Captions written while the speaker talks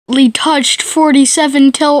accidentally touched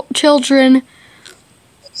 47 children.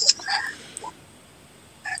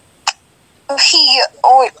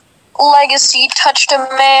 Legacy touched a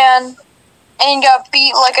man and got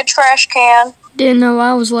beat like a trash can. Didn't know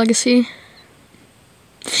I was Legacy.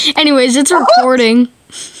 Anyways, it's recording.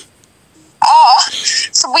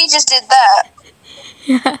 So we just did that.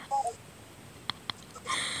 Yeah.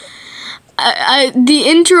 The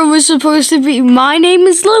intro was supposed to be, my name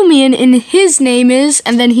is Daloomian and his name is,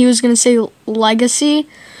 and then he was gonna say Legacy.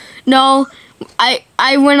 No,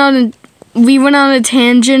 we went on a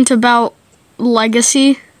tangent about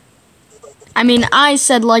Legacy. I mean, I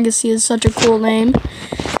said Legacy is such a cool name.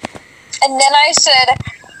 And then I said,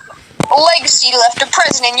 Legacy left a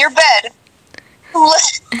present in your bed.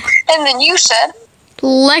 And then you said,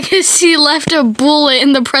 Legacy left a bullet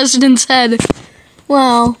in the president's head.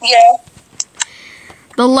 Wow. Yeah.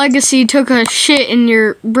 The Legacy took a shit in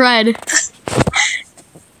your bread.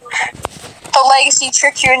 The Legacy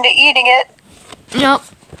tricked you into eating it. Yep.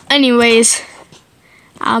 Anyways,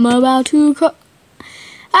 I'm about to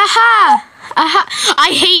Aha! Aha! I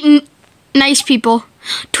hate nice people.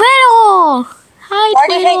 Twiddle! Hi, Why Twiddle.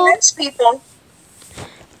 do you hate nice people?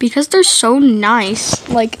 Because they're so nice.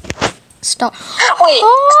 Like, stop. Wait,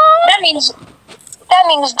 that means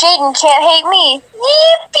Jaden can't hate me.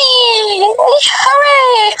 Yippee!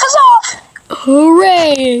 Hooray! Huzzah!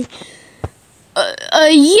 Hooray!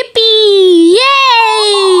 Yippee!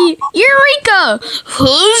 Yay! Eureka!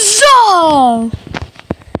 Huzzah!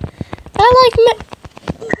 I like me.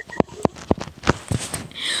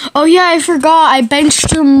 Oh yeah, I forgot. I benched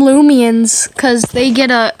some Loomians because they get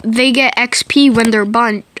XP when they're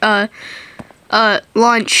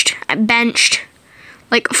launched. Benched.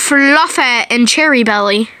 Like Fluffer and Cherry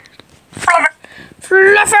Belly.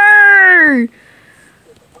 Fluffer!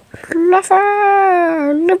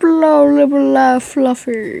 Fluffer! Libla,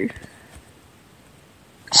 Fluffer.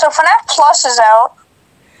 So FNAF Plus is out.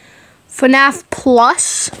 FNAF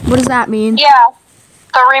Plus? What does that mean? Yeah.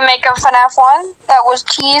 The remake of FNAF 1 that was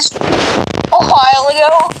teased a while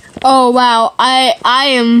ago. Oh wow, I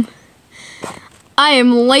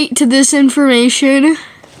am late to this information.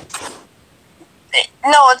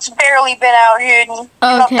 No, it's barely been out, Jaden.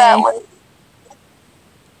 Not that late.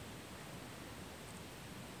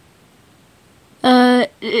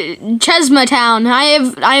 Chesma Town.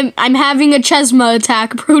 I'm having a Chesma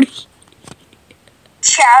attack, Brody.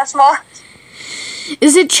 Chasma?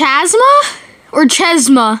 Is it Chasma or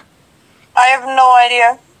Chesma? I have no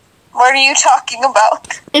idea. What are you talking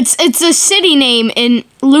about? It's a city name in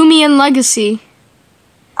Loomian Legacy.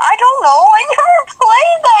 I don't know. I never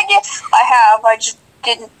played that game. I have. I just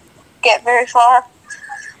didn't get very far.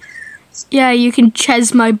 Yeah, you can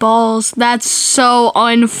ches my balls. That's so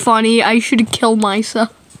unfunny. I should kill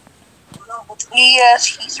myself. Yes,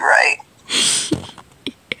 he's right.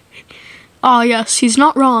 Oh, yes, he's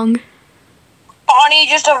not wrong. Bonnie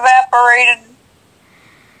just evaporated.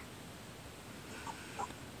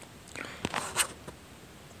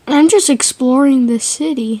 I'm just exploring the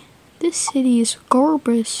city. This city is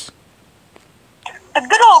gorgeous. The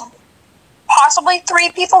good old, possibly 3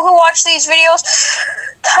 people who watch these videos,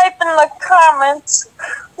 type in the comments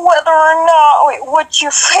whether or not, what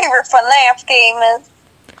your favorite FNAF game is.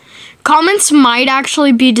 Comments might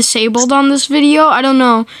actually be disabled on this video. I don't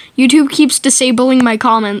know. YouTube keeps disabling my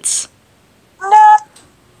comments. Nah.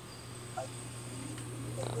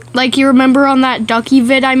 Like, you remember on that ducky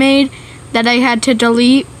vid I made that I had to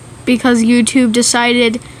delete because YouTube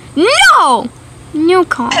decided, no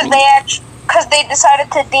comment. Because they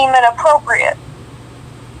decided to deem it appropriate.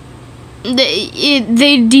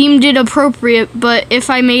 They deemed it appropriate, but if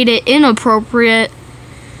I made it inappropriate,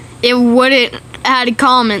 it wouldn't add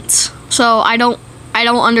comments. So I don't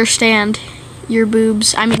understand your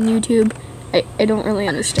boobs. I mean YouTube. I don't really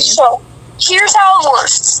understand. So here's how it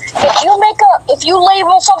works. If you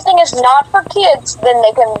label something as not for kids, then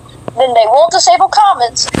they won't disable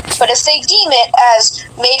comments. But if they deem it as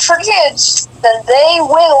made for kids, then they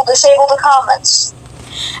will disable the comments.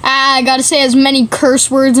 I gotta say as many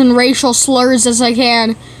curse words and racial slurs as I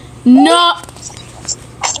can. No.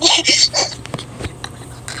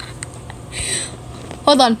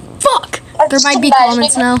 Hold on. Fuck. There might be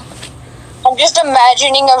comments now. I'm just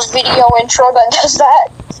imagining a video intro that does that.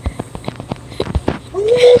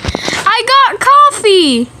 I got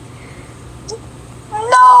coffee.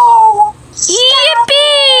 No.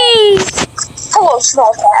 Yippee! Hello,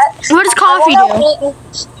 small cat. What does coffee do?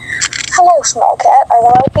 Hello, small cat. I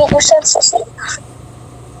will help eat you senselessly.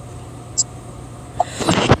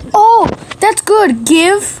 Oh, that's good.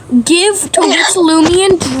 Give to this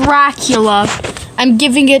Loomian Dracula. I'm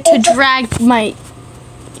giving it to drag my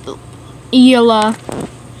Ela.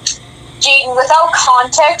 Jaden, without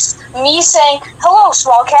context, me saying, "Hello,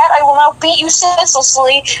 small cat, I will now beat you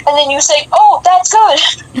senselessly," and then you saying, "Oh, that's good."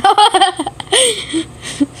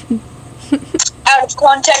 Out of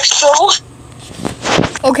context, though.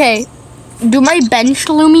 Okay, do my bench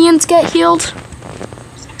Daloomians get healed?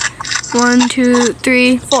 1, 2,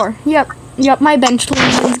 3, 4. Yep, my bench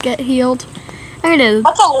Daloomians get healed. There it is.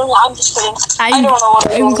 What's a Luna? I'm just kidding. I don't know what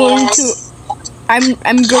a Luna is. I'm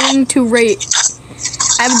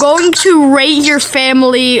going to rate your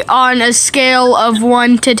family on a scale of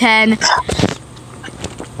 1 to 10.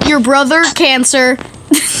 Your brother, Cancer.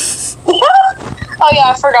 Oh yeah,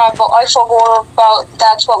 I forgot about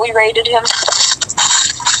that's what we rated him.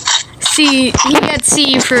 C. He gets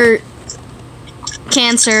C for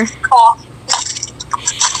Cancer. Oh.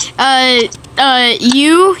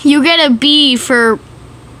 You get a B for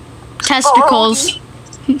testicles.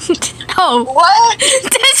 Oh. What?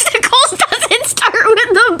 Testicles doesn't start with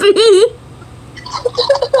a B.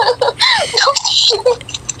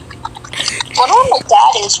 I wonder what my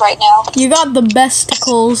dad is right now. You got the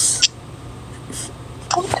besticles.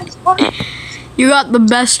 You got the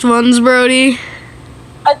best ones, Brody.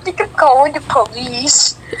 I think I'm calling the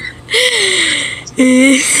police.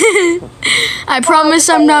 I promise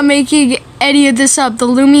I'm not making any of this up. The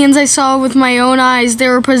Daloomians I saw with my own eyes, they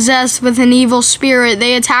were possessed with an evil spirit.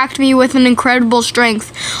 They attacked me with an incredible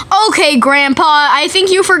strength. Okay, Grandpa, I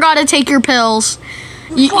think you forgot to take your pills.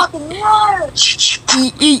 You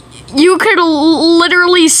could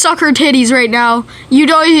literally suck her titties right now. You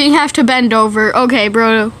don't even have to bend over. Okay,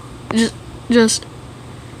 bro. Just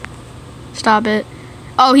stop it.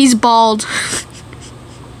 Oh, he's bald.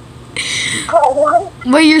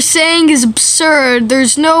 What you're saying is absurd.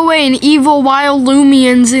 There's no way an evil wild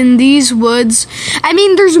Daloomians in these woods. I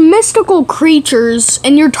mean, there's mystical creatures,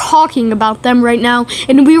 and you're talking about them right now,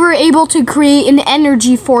 and we were able to create an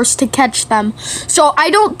energy force to catch them. So I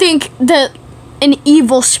don't think that an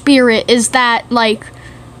evil spirit is that, like,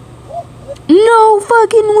 no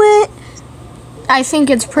fucking way. I think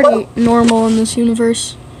it's pretty normal in this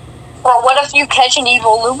universe. Well, what if you catch an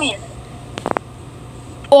evil Daloomian?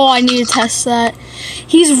 Oh, I need to test that.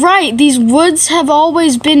 He's right. These woods have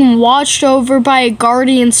always been watched over by a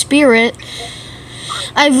guardian spirit.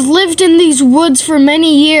 I've lived in these woods for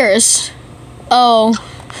many years. Oh,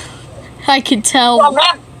 I could tell. Well,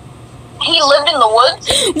 man, he lived in the woods?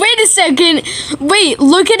 Wait a second. Wait,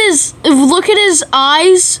 look at his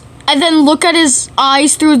eyes, and then look at his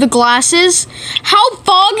eyes through the glasses. How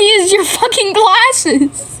foggy is your fucking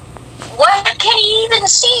glasses? What can he even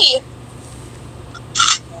see?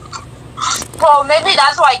 Well, maybe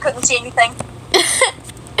that's why I couldn't see anything.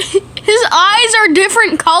 His eyes are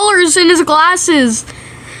different colors in his glasses.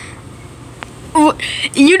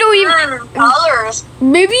 You don't even... colors.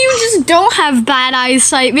 Maybe you just don't have bad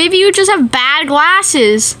eyesight. Maybe you just have bad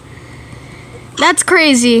glasses. That's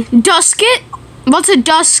crazy. Dusket? What's a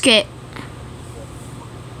dusket?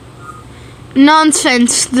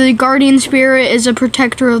 Nonsense. The guardian spirit is a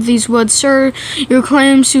protector of these woods. Sir, your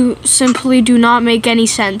claims simply do not make any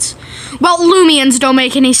sense. Well, Daloomians don't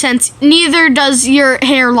make any sense. Neither does your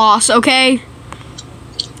hair loss, okay?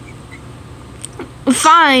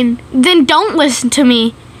 Fine. Then don't listen to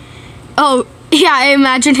me. Oh, yeah, I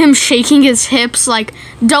imagine him shaking his hips like,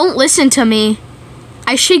 don't listen to me.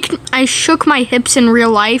 I shook my hips in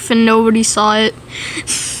real life and nobody saw it.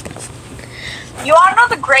 You want to know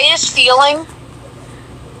the greatest feeling?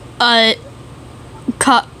 No.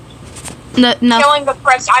 Killing the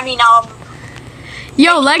press.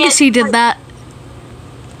 Yo, Legacy did that.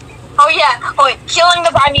 Oh yeah. Oh wait, killing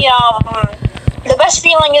the. The best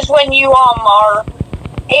feeling is when you are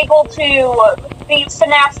able to beat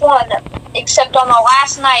FNAF 1, except on the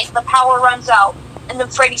last night the power runs out and the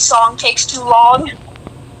Freddy song takes too long.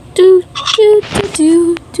 Do do do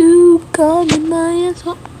do do. Come in my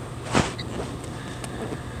asshole.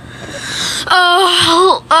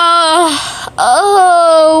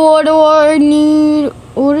 What do I need?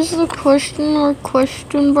 What is the question mark?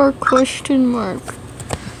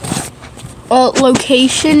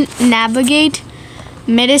 Location, navigate,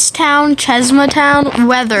 Middletown, Chesmatown,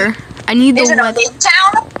 weather. I need the weather. Is it a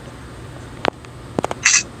Midtown?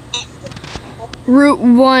 Route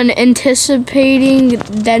 1, anticipating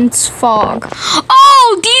dense fog.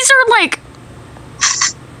 Oh,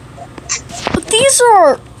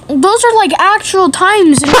 those are like actual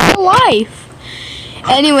times in real life.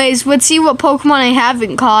 Anyways, let's see what Pokemon I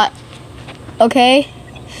haven't caught. Okay.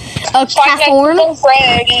 A Cathorn.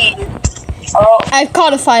 Oh. I've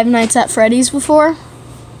caught a Five Nights at Freddy's before.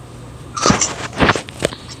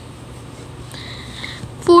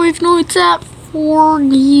 Five Nights at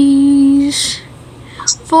Freddy's. Nights.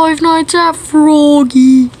 Five Nights at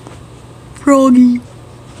Froggy. Froggy.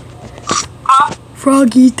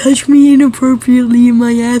 Froggy, touch me inappropriately in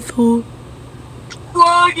my asshole.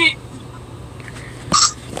 Froggy.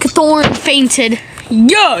 Thorn fainted.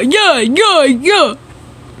 Yeah.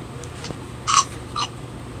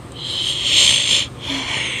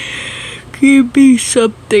 Give me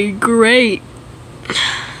something great.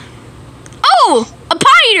 Oh, a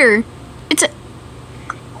spider!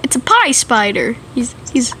 It's a pie spider.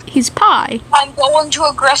 He's pie. I'm going to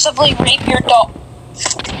aggressively rape your dog.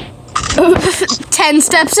 10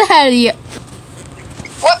 steps ahead of you.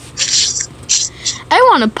 What? I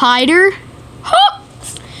want a pider. Huh.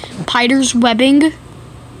 Pider's webbing.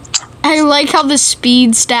 I like how the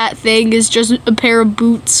speed stat thing is just a pair of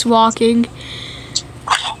boots walking.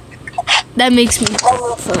 That makes me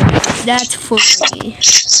funny. That's funny.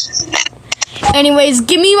 Anyways,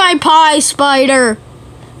 give me my pie spider.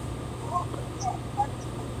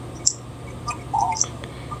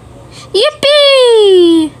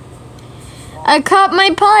 Yippee! I caught my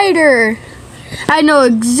pider. I know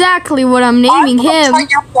exactly what I'm naming him.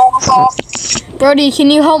 Brody,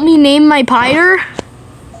 can you help me name my pider?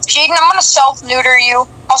 Jaden, I'm gonna self-neuter you.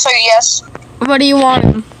 Also, yes. What do you want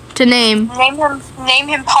him to name? Name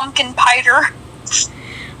him Pumpkin Pider.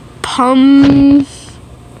 Pumpkin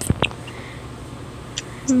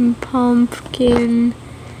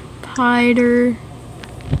pider.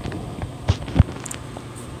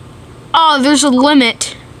 Oh, there's a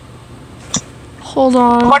limit. Hold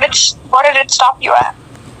on. What did it stop you at?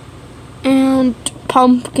 And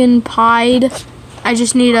pumpkin pied. I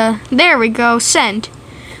just need a. There we go. Send.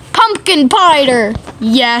 Pumpkin pider.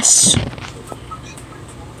 Yes.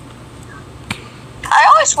 I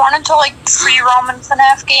always wanted to like free roam in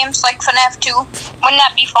FNAF games, like FNAF 2. Wouldn't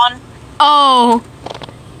that be fun? Oh,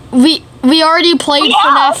 we already played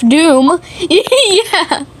FNAF Doom.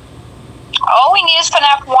 Yeah. All we need is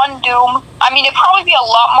FNAF 1 Doom. I mean, it'd probably be a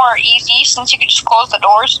lot more easy since you could just close the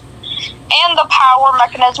doors. And the power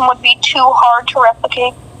mechanism would be too hard to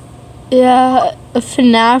replicate. Yeah,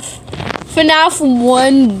 FNAF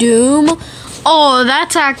 1 Doom. Oh,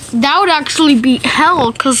 that would actually be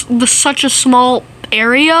hell because there's such a small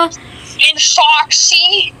area. And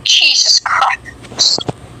Foxy? Jesus Christ.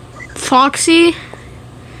 Foxy?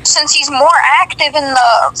 Since he's more active in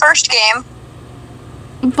the first game.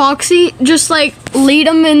 Foxy, just like lead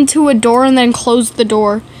him into a door and then close the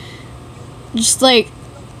door. Just like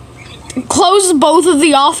close both of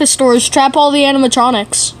the office doors, trap all the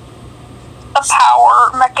animatronics. The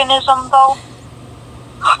power mechanism though.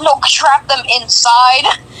 No, trap them inside.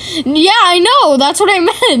 Yeah, I know, that's what I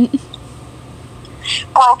meant.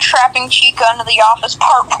 Bro, trapping Chica into the office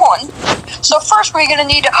part 1. So first we're gonna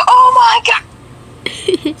need to, oh my god.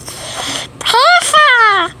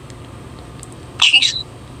 Papa! Jeez.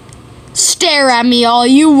 Stare at me all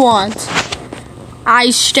you want. I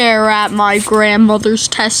stare at my grandmother's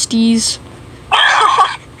testes.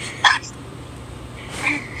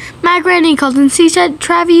 My granny called and she said,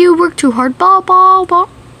 Travi, you work too hard. Ball, ball, ball.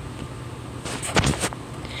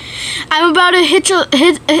 I'm about to hit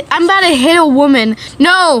a woman.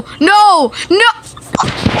 No.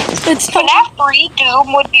 It's FNAF 3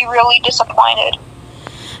 Doom would be really disappointing.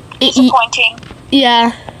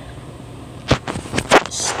 Yeah.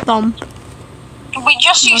 Stump. We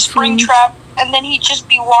just see Springtrap, and then he'd just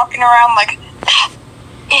be walking around like.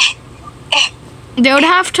 They would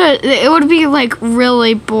have to. It would be like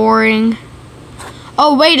really boring.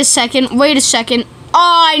 Oh, wait a second.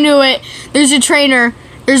 Oh, I knew it. There's a trainer.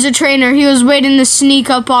 He was waiting to sneak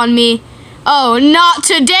up on me. Oh, not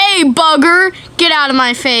today, bugger. Get out of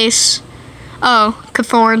my face. Oh,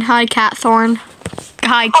 Cathorn. Hi, Catthorn.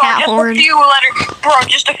 Hi, Cathorn.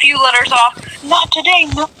 Just a few letters off. Not today,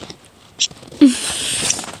 no.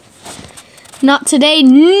 Not today,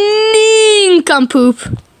 nincompoop.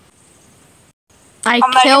 I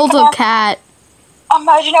killed a cat.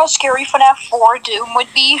 Imagine how scary FNAF 4 Doom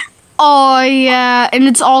would be. Oh, yeah. And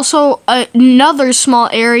it's also another small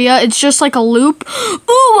area. It's just like a loop.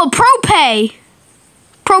 Ooh, a propane.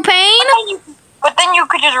 Propane? But then you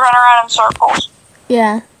could just run around in circles.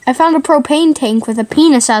 Yeah. I found a propane tank with a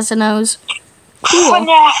penis as a nose. Cool.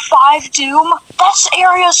 FNAF 5 Doom? That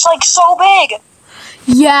area's like so big.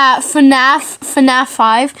 Yeah, FNAF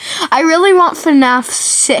 5. I really want FNAF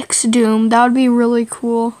 6 Doom. That would be really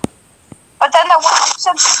cool. But then that wouldn't make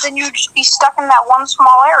sense. Then you'd just be stuck in that one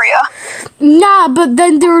small area. Nah, but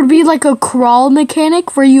then there would be like a crawl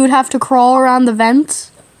mechanic where you would have to crawl around the vents.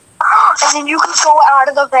 And then you could go out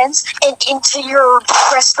of the vents and into your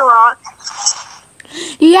restaurant.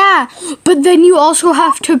 Yeah, but then you also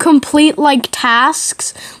have to complete like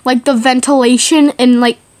tasks, like the ventilation, and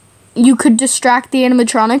like you could distract the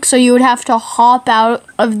animatronics, so you would have to hop out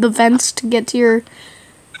of the vents to get to your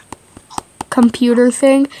computer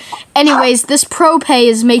thing. Anyways, this pro pay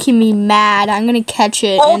is making me mad. I'm gonna catch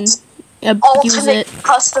it and abuse Ultimate it.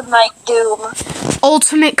 Custom Night Doom.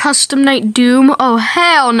 Ultimate Custom Night Doom? Oh,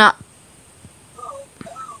 hell no.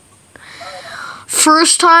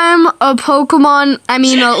 First time a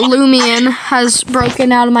Lumian has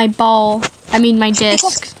broken out of my my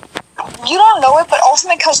disc. You don't know it, but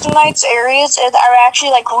Ultimate Custom Night's areas are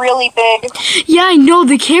actually like really big. Yeah, I know,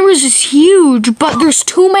 the cameras is huge, but there's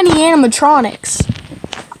too many animatronics.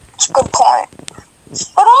 That's a good point.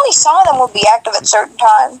 But only some of them will be active at certain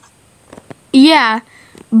times. Yeah,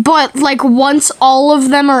 but like once all of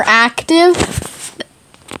them are active,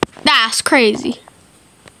 that's crazy.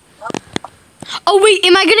 Oh wait,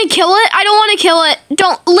 am I gonna kill it? I don't want to kill it.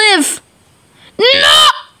 Don't live. No!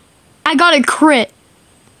 I got a crit.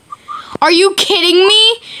 Are you kidding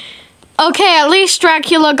me? Okay, at least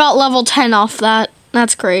Dracula got level 10 off that.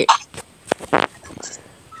 That's great.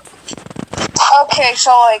 Okay,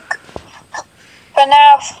 so like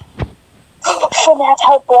FNAF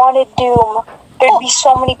Help Wanted Doom. There'd be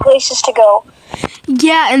so many places to go.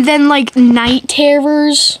 Yeah, and then like Night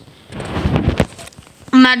Terrors.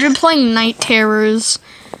 Imagine playing Night Terrors,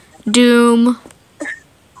 Doom.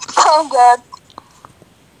 Oh god.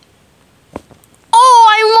 Oh,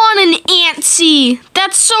 I want an Antsy.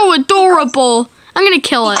 That's so adorable. I'm gonna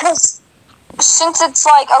kill it. Because since it's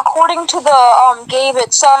like according to the game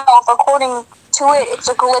itself, according to it, it's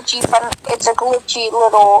a glitchy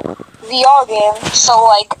little VR game. So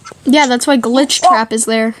like. Yeah, that's why Glitch Trap is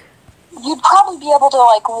there. You'd probably be able to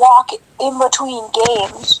like walk in between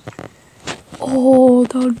games. Oh,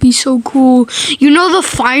 that would be so cool. You know the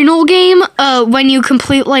final game? When you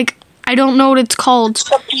complete, like, I don't know what it's called.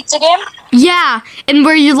 The pizza game? Yeah, and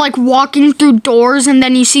where you're, like, walking through doors and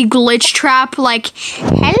then you see Glitch Trap, like,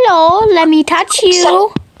 hello, let me touch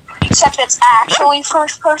you. Except it's actually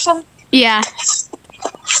first person? Yeah.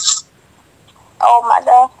 Oh my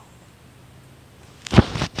god.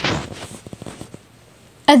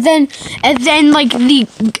 And then, like, the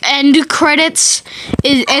end credits,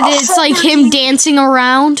 it's like him dancing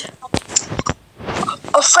around.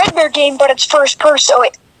 A Fredbear game, but it's first person,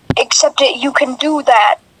 except you can do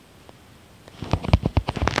that.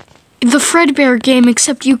 The Fredbear game,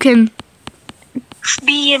 except you can...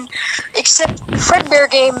 Except Fredbear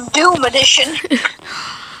game, Doom Edition.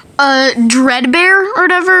 Dreadbear, or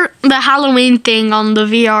whatever? The Halloween thing on the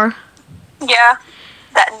VR. Yeah.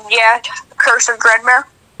 Curse of Dreadmare.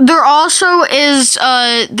 There also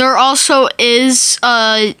is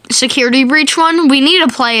Security Breach one. We need to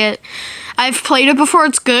play it. I've played it before,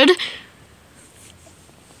 it's good.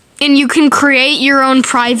 And you can create your own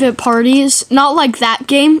private parties. Not like that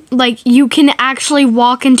game. Like, you can actually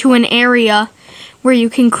walk into an area where you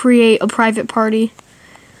can create a private party.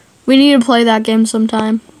 We need to play that game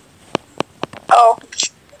sometime. Oh.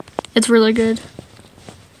 It's really good.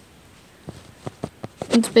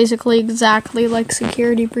 It's basically exactly like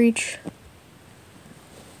Security Breach.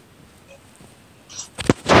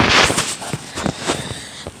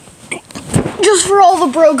 Just for all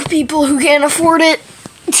the broke people who can't afford it,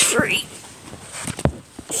 it's free.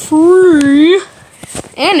 Free!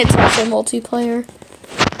 And it's also multiplayer.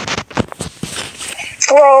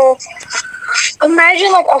 Bro,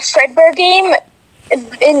 imagine like a Fredbear game,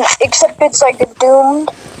 except it's like a Doom.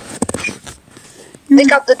 They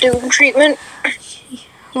got the Doom treatment.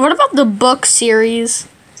 What about the book series?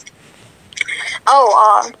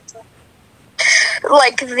 Oh,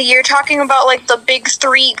 like you're talking about like the big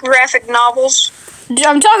 3 graphic novels?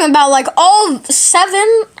 I'm talking about like all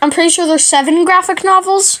 7. I'm pretty sure there's 7 graphic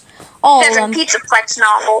novels. All 7 of them. Pizzaplex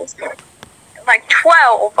novels. Like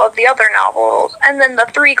 12 of the other novels. And then the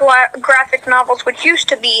 3 graphic novels, which used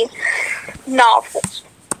to be novels.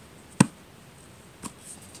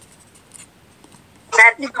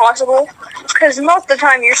 That's impossible. Because most of the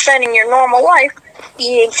time you're spending your normal life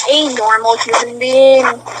being a normal human being.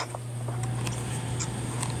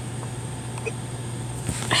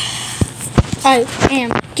 I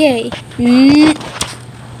am gay. Mr.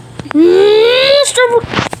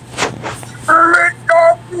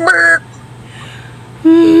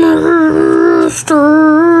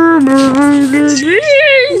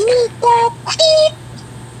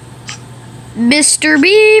 Mr.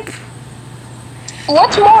 Beep.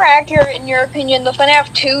 What's more accurate in your opinion, the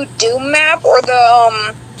FNAF 2 Doom map or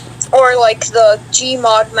the or like the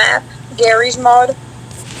Gmod map, Gary's mod?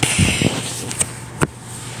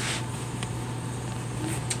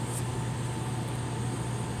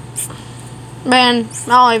 Man, I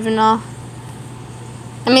don't even know.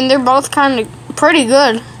 I mean, they're both kind of pretty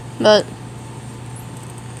good, but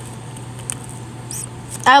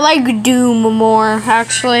I like Doom more,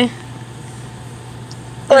 actually.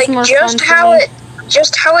 Like, just how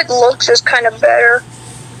it looks is kind of better.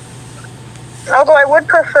 Although I would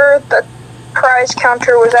prefer the prize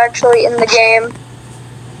counter was actually in the game.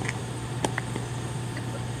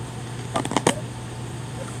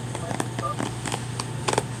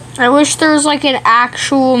 I wish there was like an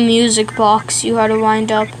actual music box you had to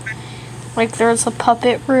wind up. Like there's a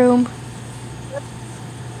puppet room.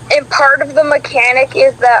 And part of the mechanic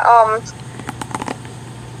is that,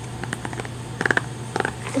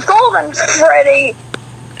 Golden Freddy.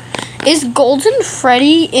 Is Golden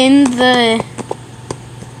Freddy in the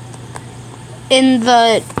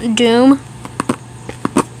Doom?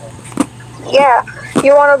 Yeah.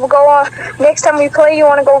 You want to go on, next time we play, you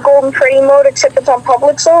want to go Golden Freddy mode, except it's on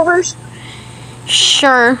public servers?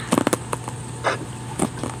 Sure.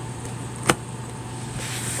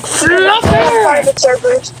 Private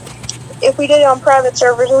servers. If we did it on private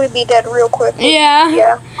servers, we'd be dead real quick. Yeah.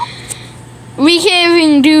 Yeah. We can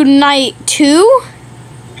even do night 2?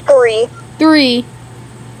 3.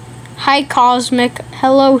 Hi, Cosmic.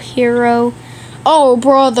 Hello, Hero. Oh,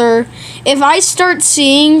 brother. If I start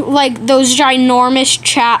seeing, like, those ginormous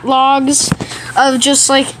chat logs of just,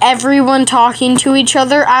 like, everyone talking to each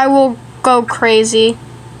other, I will go crazy.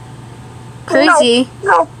 Crazy?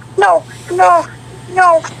 No,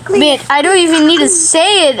 please. Man, I don't even need to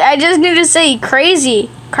say it. I just need to say crazy.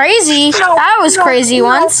 Crazy? I was crazy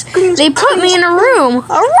once. Please, they put me in a room.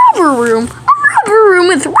 A rubber room.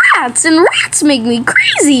 With rats, and rats make me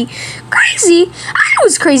crazy. Crazy? I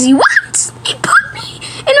was crazy once. They put me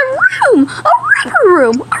in a room. A rubber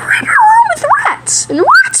room with rats, and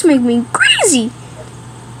rats make me crazy.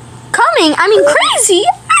 Crazy.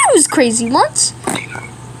 I was crazy once.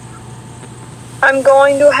 I'm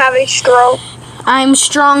going to have a stroke. I'm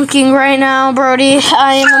stronking right now, Brody.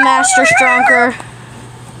 I am a master stronker.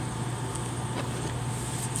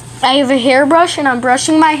 I have a hairbrush and I'm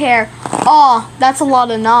brushing my hair. Oh, that's a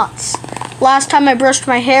lot of knots. Last time I brushed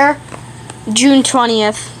my hair, June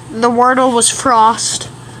 20th. The Wordle was Frost.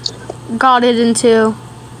 Got it in 2.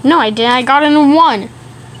 No, I didn't. I got it in 1.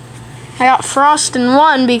 I got Frost in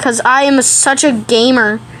 1 because I am such a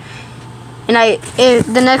gamer. And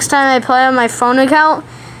the next time I play on my phone account,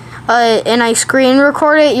 and I screen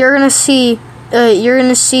record it, you're gonna see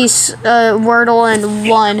Wordle in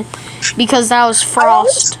 1 because that was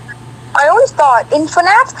Frost. I always thought in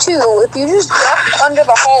FNAF 2, if you just ducked under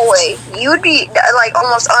the hallway, you would be like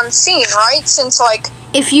almost unseen, right? Since like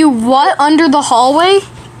if you what under the hallway?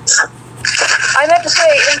 I meant to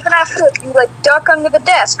say in FNAF 2, if you like duck under the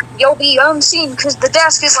desk, you'll be unseen because the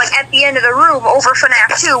desk is like at the end of the room over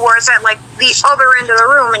FNAF 2, whereas at like the other end of the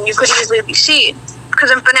room, and you could easily be seen.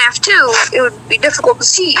 Because in FNAF 2, it would be difficult to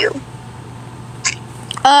see you.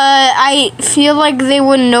 I feel like they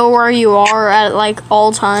wouldn't know where you are at, like,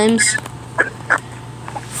 all times.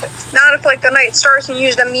 Not if, like, the night starts and you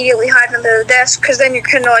just immediately hide under the desk, because then you're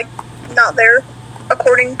kind of, like, not there,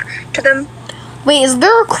 according to them. Wait, is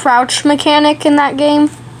there a crouch mechanic in that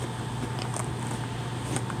game?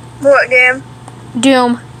 What game?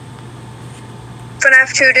 Doom.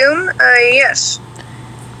 FNAF 2 Doom? Yes.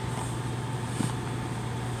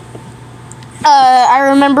 I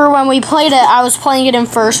remember when we played it, I was playing it in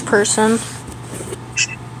first person.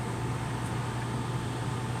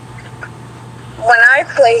 When I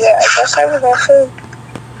played it, I guess I was also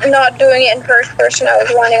not doing it in first person. I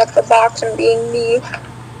was winding up the box and being me.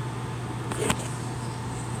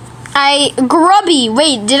 Grubby!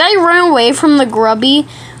 Wait, did I run away from the Grubby,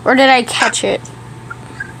 or did I catch it?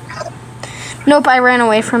 Nope, I ran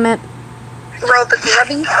away from it. Bro, the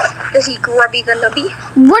Grubby? Is he Grubby the Nubby?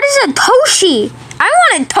 What is a Toshi? I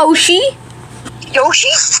want a Toshi.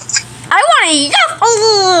 Yoshi? I want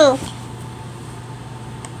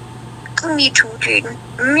a Me too, Jaden.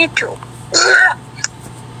 Me too.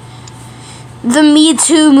 The Me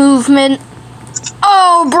Too movement.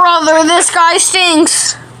 Oh, brother, this guy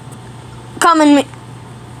stinks. Come in me.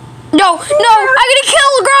 No, I'm gonna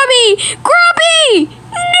kill Grubby!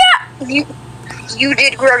 No! You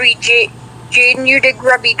did Grubby, Jaden, you did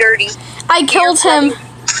Grubby dirty. I killed him.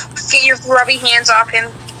 Get your grubby hands off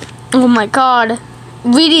him. Oh my god.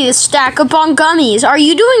 We need to stack up on gummies. Are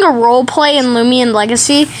you doing a role play in Lumion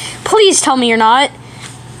Legacy? Please tell me you're not.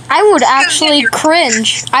 I would actually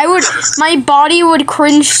cringe. My body would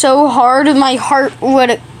cringe so hard, my heart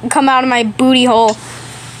would come out of my booty hole.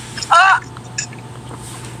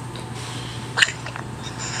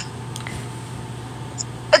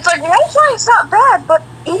 It's like, role playing's not bad, but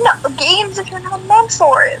games that you're not meant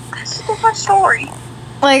for it. That's a different story.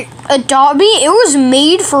 Like, Adopt Me, it was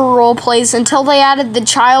made for role plays until they added the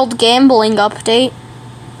child gambling update.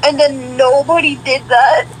 And then nobody did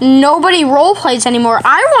that. Nobody role plays anymore.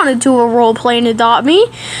 I want to do a role play in Adopt Me,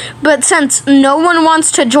 but since no one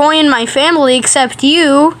wants to join my family except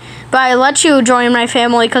you, but I let you join my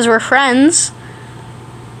family because we're friends.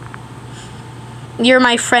 You're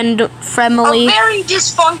my friend, family. A very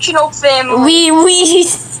dysfunctional family.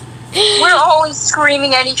 We're always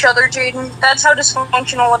screaming at each other, Jaden. That's how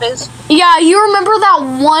dysfunctional it is. Yeah, you remember that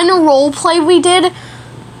one role play we did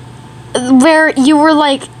where you were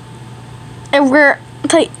like,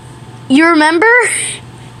 you remember?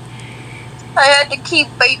 I had to keep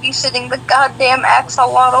babysitting the goddamn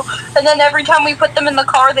axolotl, and then every time we put them in the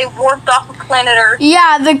car, they warped off of planet Earth.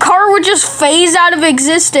 Yeah, the car would just phase out of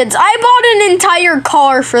existence. I bought an entire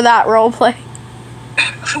car for that roleplay.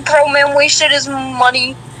 Bro, man wasted his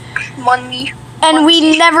money. And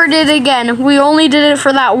we never did it again. We only did it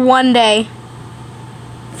for that one day.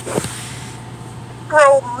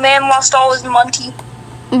 Bro, man lost all his money.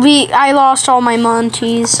 I lost all my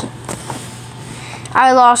munchies.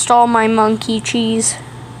 I lost all my monkey cheese.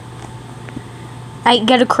 I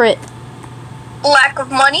get a crit. Lack of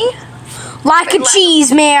money? Lack of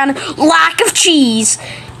cheese, man. Lack of cheese.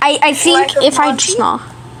 I think if I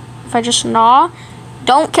just gnaw,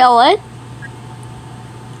 don't kill it.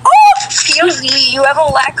 Oh, excuse me, you have a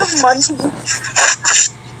lack of money.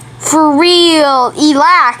 For real,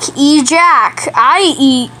 E-Jack.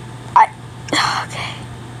 Okay,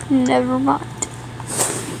 never mind.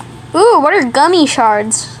 Ooh, what are gummy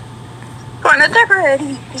shards? Going to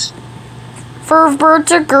decoraties. For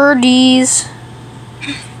birds or girdies.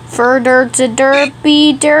 For dirts a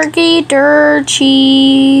derpy, durky,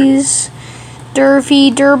 durchies.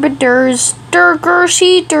 Durfy, durbadurs,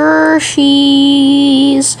 durgershy,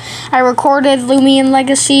 durshies. I recorded Lumian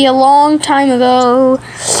Legacy a long time ago.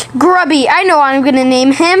 Grubby, I know what I'm gonna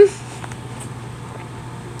name him.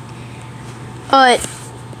 But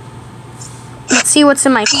let's see what's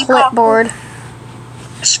in my clipboard.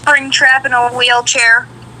 Springtrap in a wheelchair.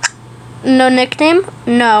 No nickname?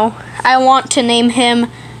 No. I want to name him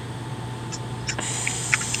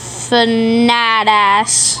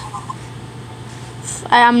Fanadas.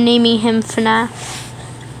 I'm naming him FNAF.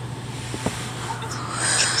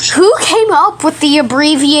 Who came up with the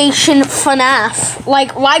abbreviation FNAF?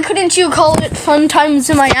 Like, why couldn't you call it Fun Times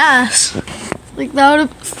in My Ass? Like, that would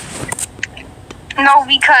have... No,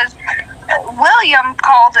 because William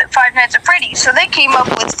called it Five Nights at Freddy's, so they came up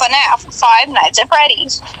with FNAF, Five Nights at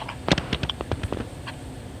Freddy's.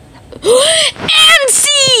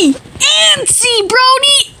 Antsy! Antsy,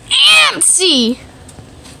 Brody! Antsy!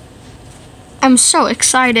 I'm so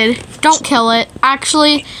excited. Don't kill it.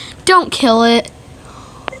 Actually, don't kill it.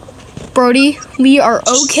 Brody, we are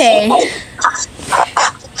okay.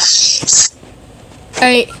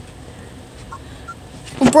 Alright.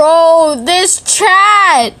 Bro, this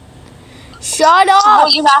chat! Shut up!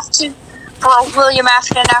 William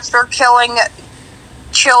Afton, after killing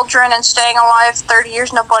children and staying alive 30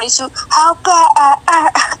 years in a bodysuit. How bad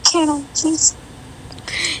can I please?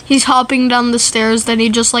 He's hopping down the stairs, then he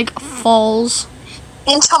just like falls.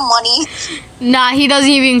 Into money. Nah, he doesn't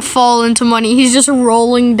even fall into money. He's just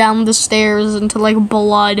rolling down the stairs into like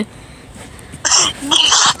blood. And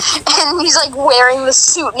he's like wearing the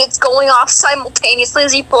suit and it's going off simultaneously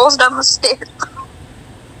as he pulls down the stairs.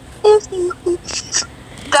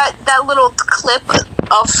 that little clip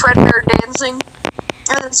of Fredbear dancing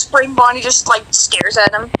and then Spring Bonnie just like stares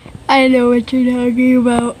at him. I know what you're talking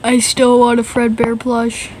about. I still want a Fredbear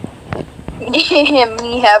plush.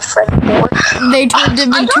 Me have Fredbear. They turned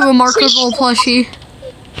him into a marketable plushie.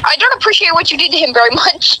 I don't appreciate what you did to him very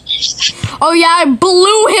much. Oh yeah, I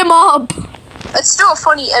blew him up. It's still a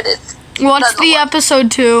funny edit. Watch the episode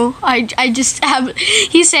 2. I just have...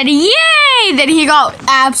 He said, yay! Then he got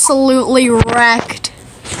absolutely wrecked.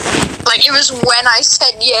 Like, it was when I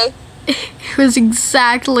said yay. It was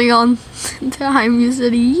exactly on time you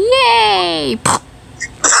said, yay! And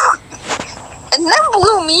that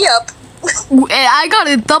blew me up. I got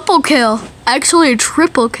a double kill. Actually, a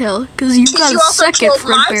triple kill. Because you got a second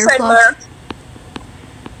Fredbear plush.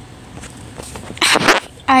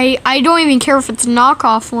 I don't even care if it's a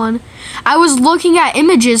knockoff one. I was looking at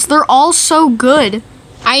images. They're all so good.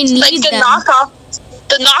 I need like them.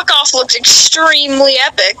 The knockoff looks extremely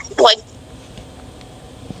epic. Like,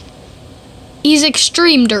 he's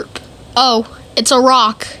extreme derp. Oh, it's a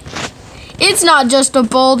rock. It's not just a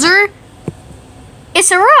boulder.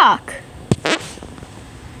 It's a rock.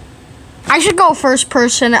 I should go first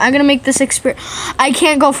person. I'm gonna make this experience. I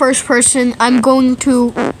can't go first person. I'm going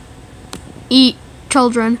to eat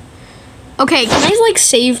children. Okay, can I like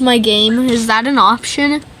save my game? Is that an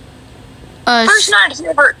option? First night is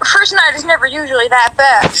never usually that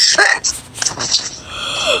bad.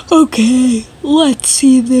 Okay, let's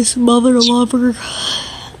see this mother lover.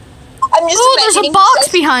 There's a box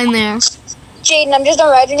behind there. Jaden, I'm just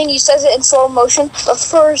imagining he says it in slow motion. The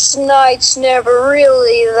first night's never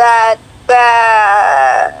really that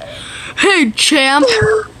bad. Hey, champ.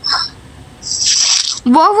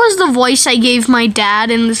 What was the voice I gave my dad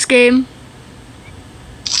in this game?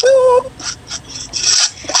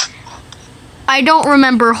 I don't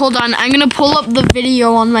remember. Hold on. I'm going to pull up the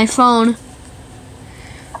video on my phone.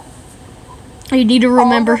 I need to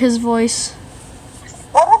remember his voice.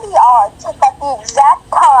 What are the odds that the exact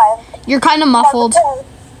time... You're kind of muffled.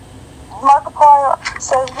 Markiplier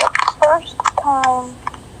says the first time...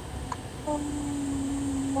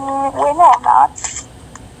 Wait, no, I'm not.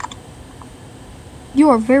 You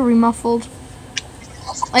are very muffled.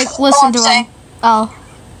 Like, listen to him. Oh.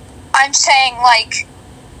 I'm saying, like,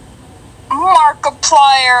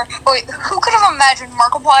 Markiplier... Wait, who could have imagined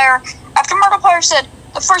Markiplier? After Markiplier said,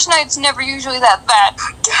 the first night's never usually that bad.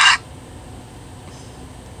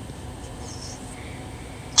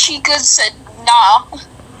 Chica said, nah.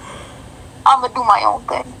 I'm gonna do my own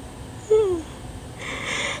thing.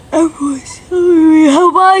 Everyone's telling me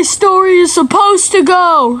how my story is supposed to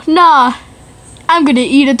go. Nah. I'm gonna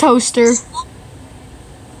eat a toaster.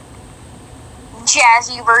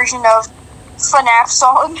 Jazzy version of FNAF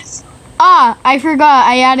songs. Ah, I forgot.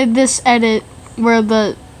 I added this edit where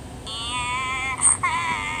the...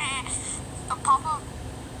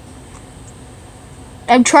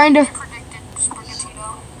 I'm trying to...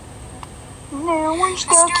 No one's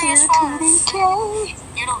got here to decay.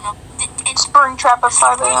 You don't know. Springtrap at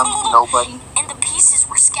 5 a.m. Nobody. And the pieces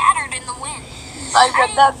were scattered in the wind. I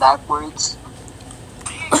read that backwards.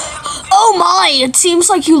 Oh my, it seems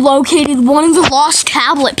like you located one of the lost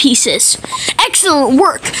tablet pieces. Excellent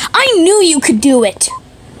work. I knew you could do it.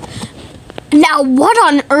 Now, what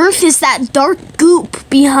on earth is that dark goop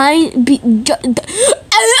behind,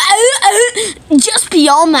 just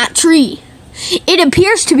beyond that tree? It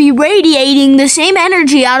appears to be radiating the same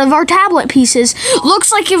energy out of our tablet pieces.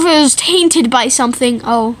 Looks like if it was tainted by something.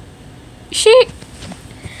 Oh, shit.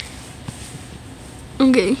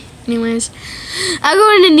 Okay, anyways. I'm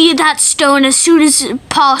going to need that stone as soon as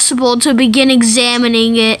possible to begin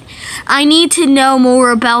examining it. I need to know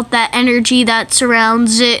more about that energy that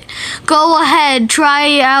surrounds it. Go ahead,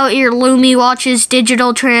 try out your Lumi Watch's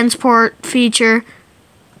digital transport feature.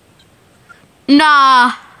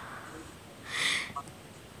 Nah.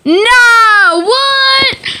 Nah,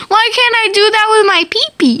 what? Why can't I do that with my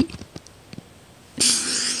pee-pee?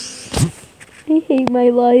 I hate my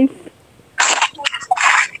life.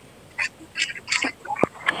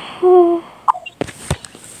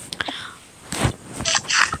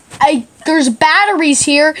 There's batteries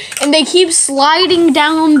here, and they keep sliding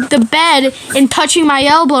down the bed and touching my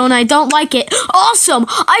elbow, and I don't like it. Awesome!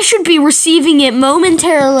 I should be receiving it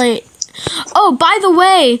momentarily. Oh, by the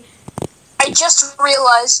way... I just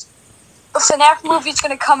realized the FNAF movie's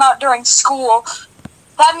gonna come out during school.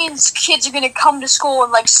 That means kids are gonna come to school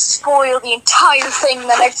and, like, spoil the entire thing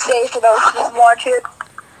the next day for those who didn't watch it.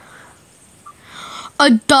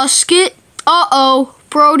 A dusket? Uh-oh.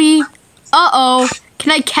 Brody. Uh-oh.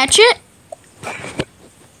 Can I catch it?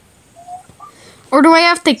 Or do I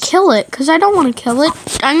have to kill it? Because I don't want to kill it.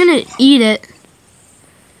 I'm going to eat it.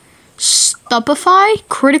 Stupefy?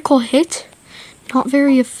 Critical hit? Not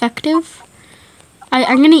very effective.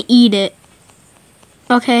 I'm going to eat it.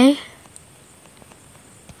 Okay.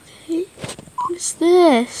 What is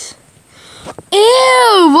this?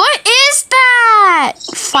 Ew! What is that?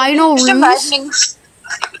 Final ruse?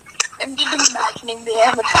 I'm just imagining the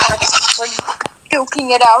animatronics like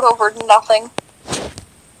joking it out over nothing.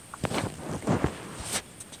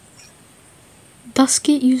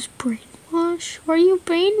 Dusket use brainwash? Why are you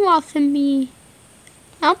brainwashing me?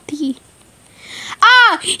 Outie.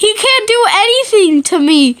 Ah! He can't do anything to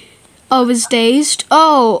me! Oh, is dazed?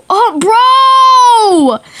 Oh,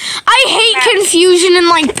 bro! I hate confusion in,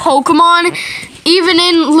 like, Pokemon. Even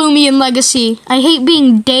in Lumion Legacy. I hate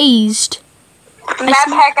being dazed. Map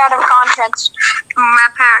hack out of context.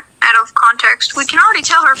 Map hack out of context. We can already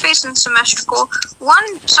tell her face is symmetrical.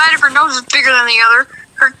 One side of her nose is bigger than the other.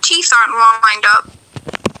 Her teeth aren't lined up.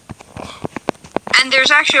 And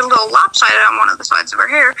there's actually a little lopsided on one of the sides of her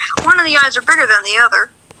hair. One of the eyes are bigger than the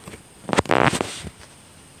other.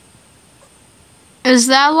 Is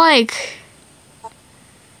that like...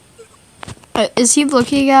 Is he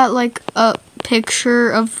looking at like a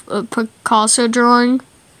picture of a Picasso drawing?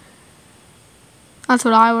 That's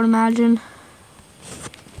what I would imagine.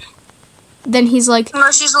 Then he's like, No,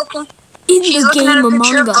 she's looking. in She's the looking game at a Among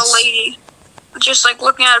picture of the Us. lady. Just like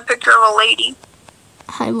looking at a picture of a lady.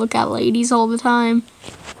 I look at ladies all the time.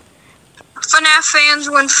 FNAF fans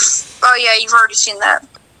when. Oh yeah, you've already seen that.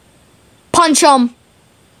 Punch him.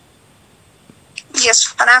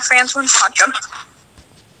 Yes, FNAF fans when punch 'em.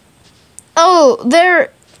 Oh,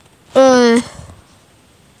 they're.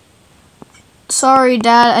 Sorry,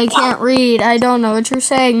 Dad, I can't read. I don't know what you're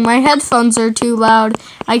saying. My headphones are too loud.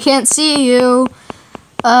 I can't see you.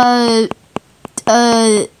 But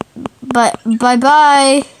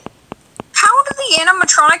bye-bye. How do the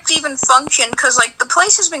animatronics even function? Because, like, the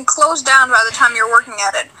place has been closed down by the time you're working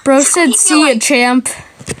at it. Bro said, see ya, champ.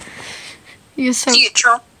 He was so, See you,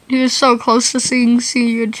 Trump. he was so close to saying,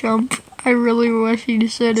 see ya, chump. I really wish he'd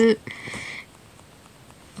said it.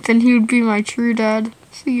 Then he would be my true dad.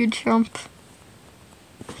 See ya, chump.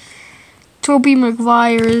 Toby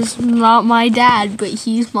McGuire is not my dad, but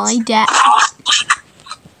he's my dad.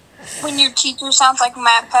 When your teacher sounds like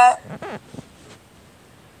Matt Pat.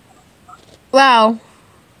 Wow.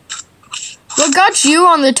 What got you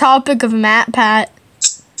on the topic of Matt Pat?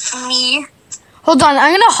 Me. Hold on,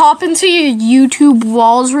 I'm gonna hop into your YouTube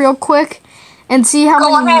walls real quick and see how Go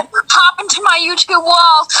many. ahead, hop into my YouTube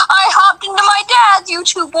walls. I hopped into my dad's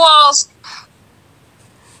YouTube walls.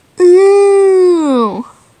 Ooh.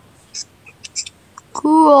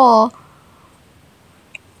 Cool.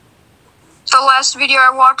 The last video I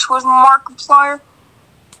watched was Markiplier.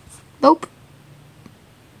 Nope.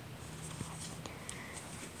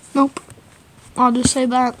 Nope. I'll just say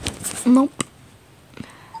that. Nope.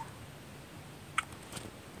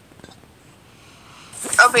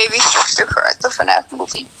 A baby starts to cry at the FNAF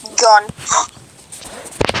movie. Gun.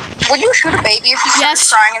 Would you shoot a baby if he started Yes.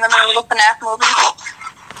 crying in the middle of a FNAF movie?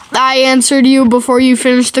 I answered you before you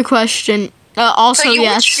finished the question. Also,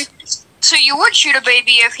 yes. So you would shoot a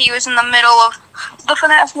baby if he was in the middle of the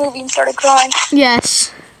FNAF movie and started crying?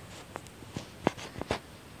 Yes.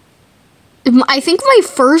 I think my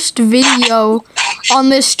first video on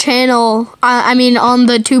this channel, I mean on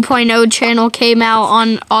the 2.0 channel, came out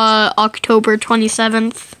on October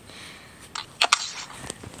 27th.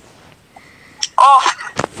 Oh,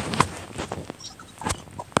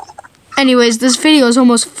 Anyways, this video is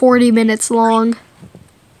almost 40 minutes long.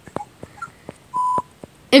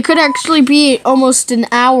 It could actually be almost an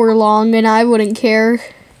hour long, and I wouldn't care.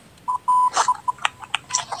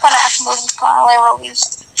 FNAF movie finally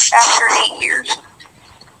released after 8 years.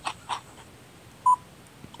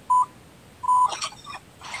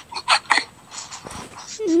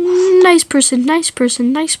 Nice person, nice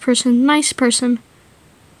person, nice person, nice person.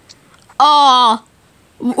 Aw,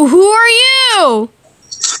 who are you?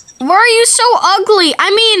 Why are you so ugly?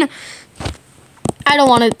 I mean, I don't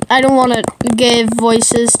want to give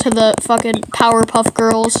voices to the fucking Powerpuff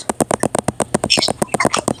Girls.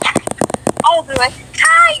 I'll do it.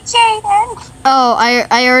 Hi, Jaden. Oh,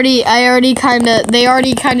 they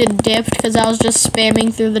already kind of dipped because I was just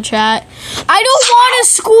spamming through the chat. I don't want a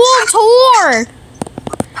school tour.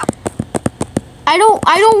 I don't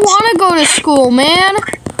want to go to school, man.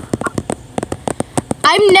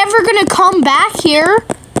 I'm never gonna come back here.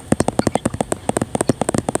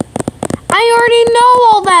 I already know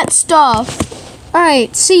all that stuff.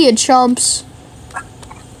 Alright, see ya, chumps.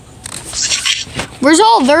 Where's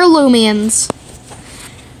all their Loomians?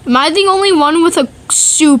 Am I the only one with a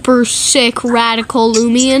super sick radical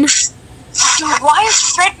Loomian? Dude, why is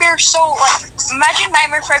Fredbear so, like, imagine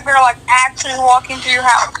Nightmare Fredbear, like, actually walking through your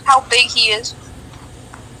house, how big he is.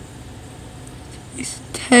 He's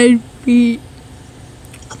 10 feet.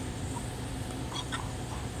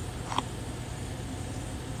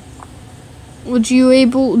 Would you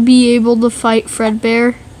be able to fight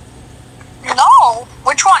Fredbear? No.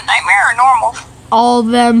 Which one, Nightmare or normal? All of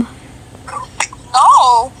them.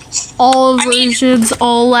 No. All versions,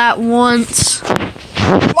 all at once.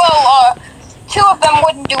 Well, two of them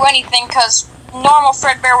wouldn't do anything because normal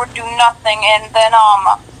Fredbear would do nothing, and then,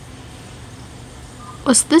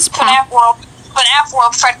 What's this pack? FNAF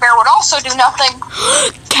World Fredbear would also do nothing.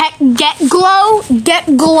 Get glow?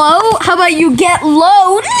 Get glow? How about you get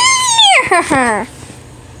low?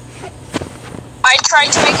 I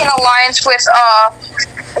tried to make an alliance with,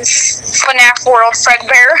 FNAF World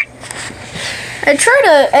Fredbear. I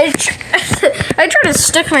try to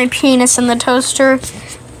stick my penis in the toaster.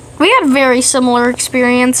 We had very similar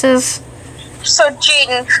experiences. So,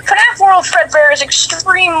 Jaden, FNAF World Fredbear is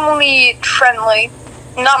extremely friendly.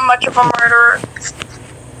 Not much of a murderer.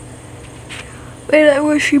 And I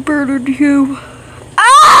wish he murdered you.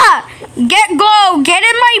 Ah! Get in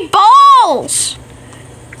my balls!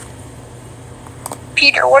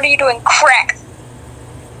 Peter, what are you doing? Crack.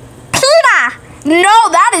 Peter! No,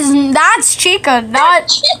 that's Chica,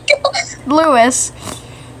 not Lewis.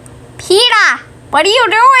 Peter, what are you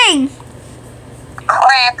doing?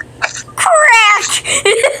 Crack. Crack!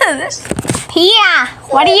 Peter,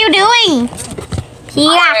 what are you doing? Peter.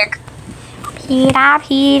 Crack.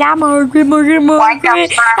 Peter, Margaret,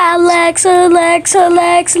 Alexa, Alexa.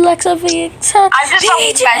 I'm just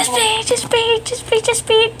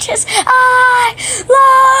Peaches. I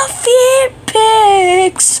love feet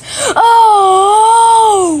pics.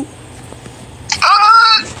 Oh,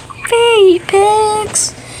 feet pics.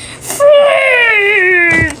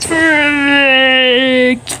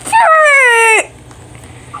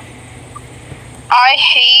 I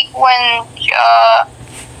hate when.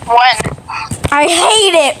 I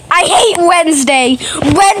hate it. I hate Wednesday.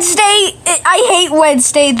 I hate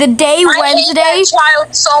Wednesday. The day Wednesday. I hate that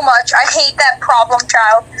child so much. I hate that problem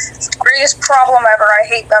child. It's the greatest problem ever. I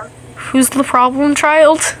hate them. Who's the problem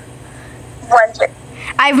child? Wednesday.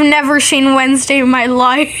 I've never seen Wednesday in my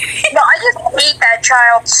life. No, I just hate that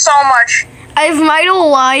child so much. I might have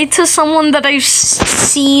lied to someone that I've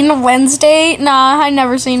seen Wednesday. Nah, I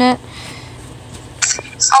never seen it.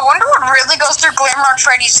 I wonder what really goes through Glamrock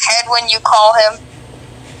Freddy's head when you call him.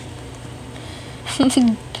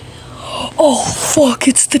 Oh, fuck,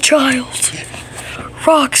 it's the child.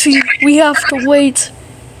 Roxy, we have to wait.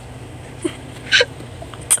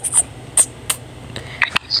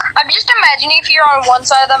 I'm just imagining if you're on one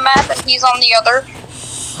side of the map and he's on the other.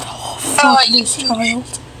 Oh, fuck this child.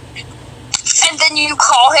 And then you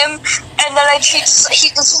call him, and then this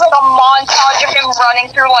is like a montage of him running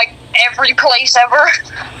through like every place ever.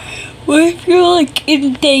 What if you're like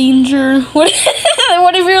in danger? What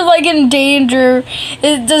if you're like in danger?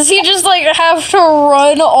 Does he just like have to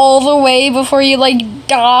run all the way before you like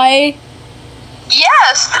die?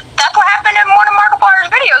 Yes, that's what happened in one of Markiplier's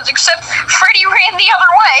videos, except Freddy ran the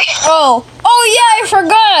other way. Oh yeah, I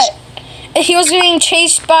forgot. He was being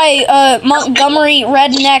chased by Montgomery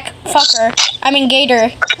redneck fucker. I mean Gator.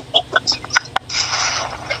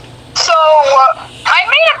 So I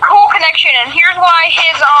made a cool connection, and here's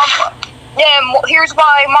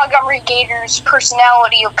why Montgomery Gator's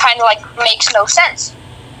personality kind of like makes no sense.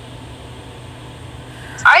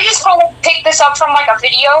 I just kind of picked this up from like a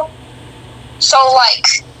video. So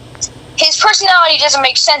like his personality doesn't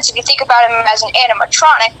make sense if you think about him as an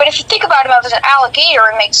animatronic, but if you think about him as an alligator,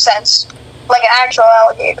 it makes sense. Like an actual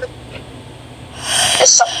alligator.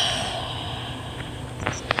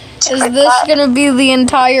 Is this gonna be the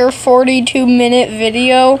entire 42-minute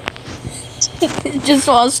video? Just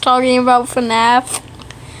us talking about FNAF?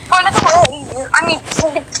 I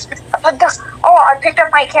picked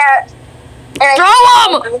up my cat.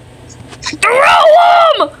 Throw him!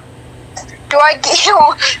 Do I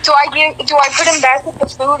put him back with the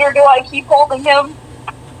food, or do I keep holding him?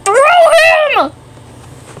 Throw him!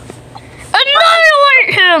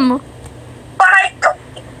 Annihilate him! But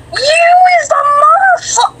you is the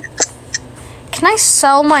motherfucker! Can I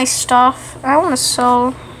sell my stuff? I want to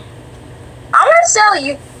sell. I'm gonna sell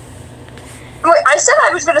you. Wait, I said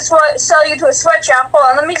I was gonna sell you to a sweatshop. Hold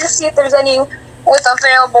on, let me just see if there's any with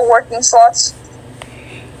available working slots.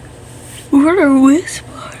 What are with?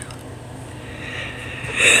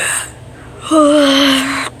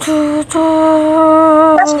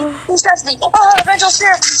 Who's Dusty? Oh, Rachel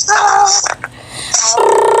Spear!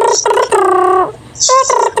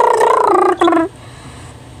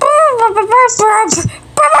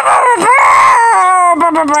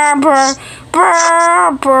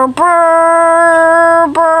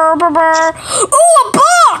 Ooh, a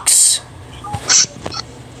box!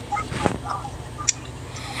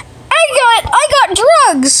 I got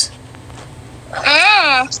drugs.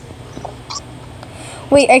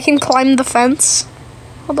 Wait, I can climb the fence.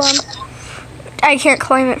 Hold on. I can't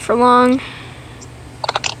climb it for long.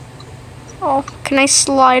 Oh, can I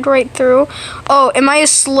slide right through? Oh, am I a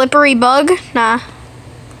slippery bug? Nah.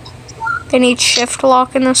 They need shift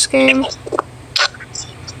lock in this game.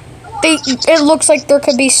 It looks like there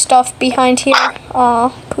could be stuff behind here. Aw,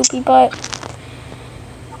 poopy butt.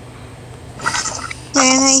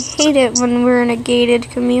 Man, I hate it when we're in a gated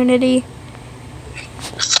community.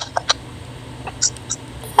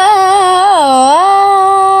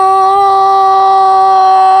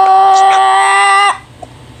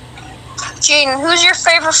 Jaden, who's your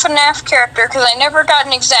favorite FNAF character? Because I never got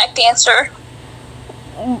an exact answer.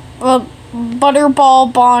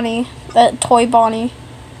 Butterball Bonnie. That toy Bonnie.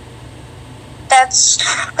 That's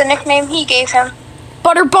the nickname he gave him.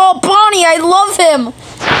 Butterball Bonnie, I love him.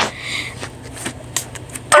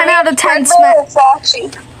 10 out of 10 smack. Foxy.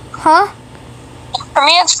 Huh? For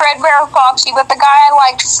me, it's Fredbear or Foxy, but the guy I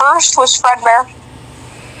liked first was Fredbear.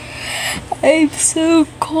 I'm so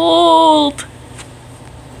cold.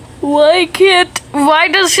 Why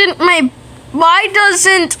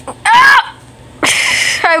doesn't, ah!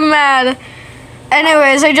 I'm mad.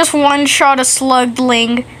 Anyways, I just one-shot a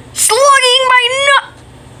slugling. Slugging my nut!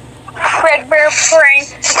 Fredbear prank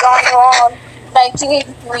gone wrong.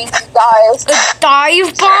 1983, guys. A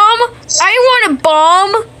dive bomb? I want a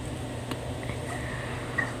bomb.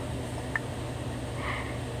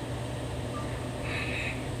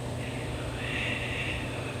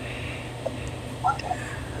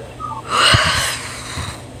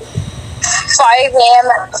 $5 a.m.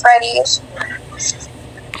 at Freddy's.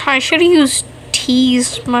 I should have used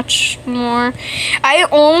T's much more. I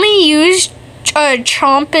only used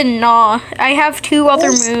Chomp and Gnaw. I have 2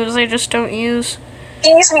 other moves I just don't use.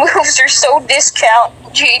 These moves are so discount,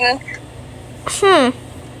 Jaden.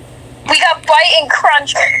 We got Bite and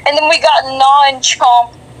Crunch, and then we got Gnaw and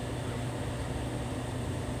Chomp.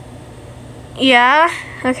 Yeah,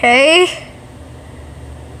 okay.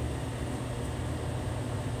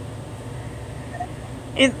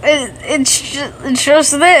 It's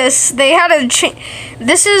just this. They had to change.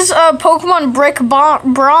 This is Pokemon Brick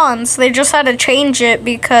Bronze. They just had to change it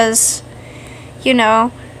because, you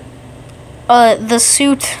know, the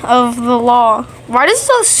suit of the law. Why does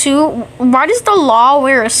the law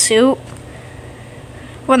wear a suit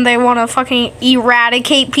when they want to fucking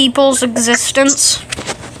eradicate people's existence?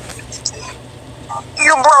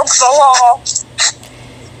 You broke the law.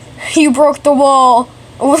 You broke the wall.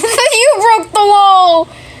 You broke the wall,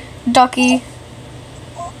 Ducky.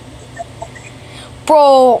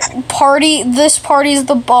 Bro, this party's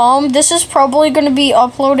the bomb. This is probably gonna be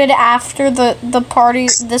uploaded after the party.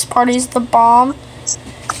 This party's the bomb.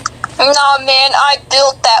 Nah, man, I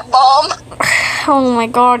built that bomb. Oh my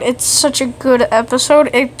god, it's such a good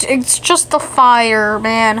episode. It's just the fire,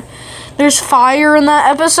 man. There's fire in that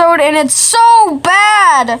episode, and it's so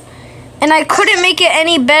bad. And I couldn't make it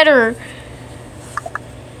any better.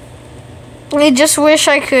 I just wish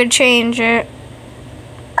I could change it.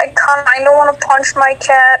 I kind of want to punch my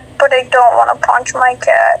cat, but I don't want to punch my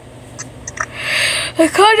cat. I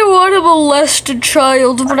kind of want to molest a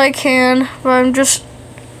child, but I can. But I'm just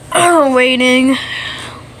waiting.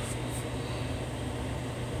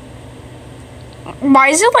 Why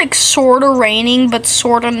is it like sort of raining, but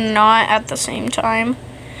sort of not at the same time?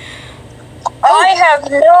 I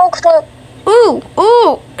have no clue. Ooh,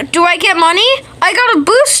 do I get money? I got a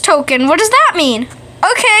boost token. What does that mean?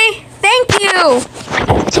 Okay, thank you.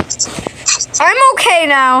 I'm okay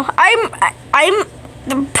now. I'm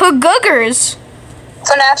Pagoogers.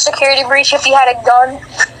 FNAF security breach if you had a gun.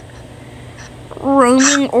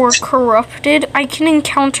 Roaming or corrupted. I can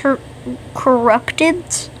encounter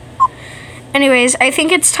corrupteds. Anyways, I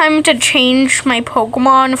think it's time to change my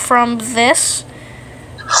Pokemon from this.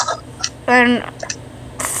 And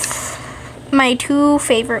my 2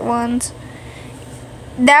 favorite ones.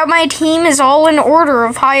 Now my team is all in order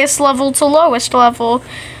of highest level to lowest level.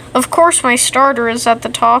 Of course my starter is at the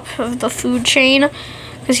top of the food chain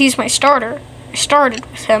because he's my starter. I started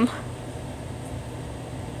with him.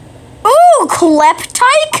 Ooh,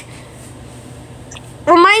 Kleptyke?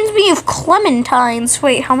 Reminds me of Clementines.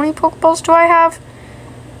 Wait, how many Pokeballs do I have?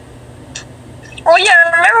 Oh yeah,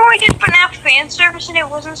 remember when we did FNAF fan service and it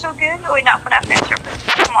wasn't so good? Oh wait, not FNAF fan service.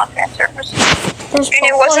 Come on, fan service. There's and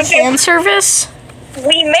it wasn't fan service?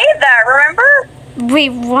 We made that, remember? Wait,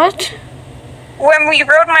 what? When we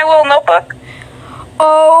wrote my little notebook.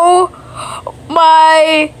 Oh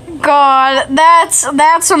my god,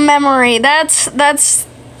 that's a memory. That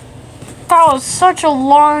was such a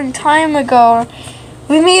long time ago.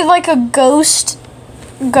 We made like a ghost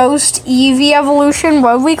Eevee evolution.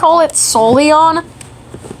 What would we call it? Soleon?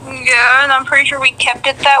 Yeah, and I'm pretty sure we kept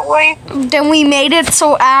it that way. Then we made it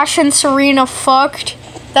so Ash and Serena fucked.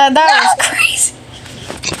 That was crazy.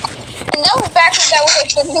 And that was back when that was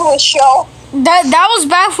like the newest show. That was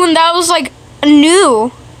back when that was like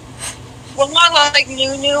new. Well, not like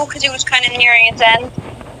new, because it was kind of nearing its end.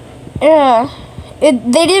 Yeah. They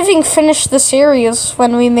didn't even finish the series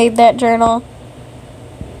when we made that journal.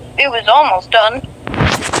 It was almost done.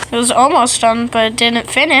 It was almost done, but it didn't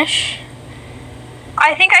finish.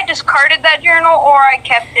 I think I discarded that journal, or I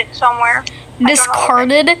kept it somewhere.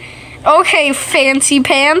 Discarded? Okay, fancy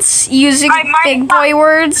pants, using big boy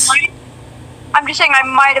words. I'm just saying I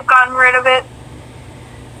might have gotten rid of it.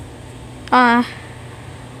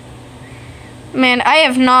 Man, I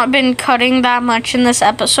have not been cutting that much in this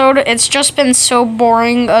episode. It's just been so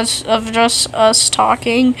boring of just us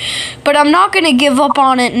talking. But I'm not going to give up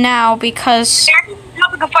on it now because...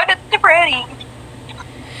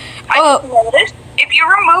 I just noticed, if you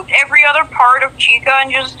removed every other part of Chica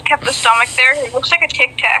and just kept the stomach there, it looks like a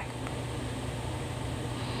Tic Tac.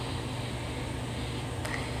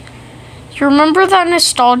 You remember that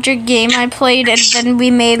nostalgic game I played and then we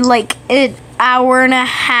made like an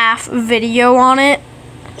hour-and-a-half video on it?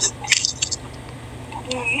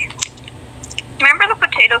 Remember the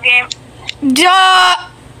potato game? Duh!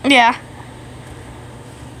 Yeah.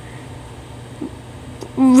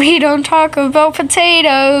 We don't talk about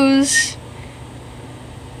potatoes.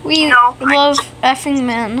 We love effing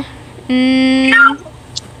men. No.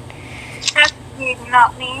 That's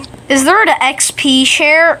not me. Is there an XP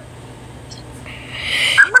share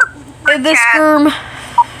in this room?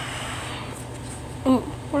 Ooh,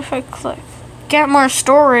 what if I click? Get more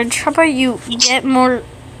storage. How about you get more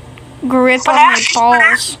grip on my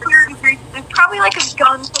balls? There's probably like a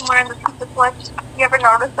gun somewhere in the pizza place. You ever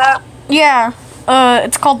notice that? Yeah.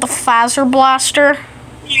 It's called the Phaser Blaster.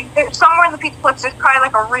 Somewhere in the pizza place there's probably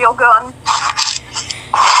like a real gun.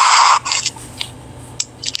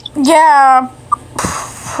 Yeah,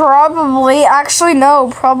 probably. Actually, no,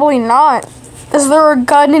 probably not. Is there a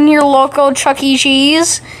gun in your local Chuck E.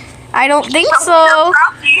 Cheese? I don't think so.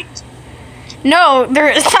 No,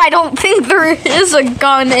 I don't think there is a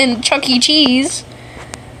gun in Chuck E. Cheese.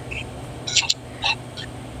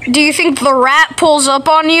 Do you think the rat pulls up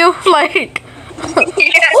on you? Like...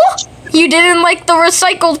 Yes. You didn't like the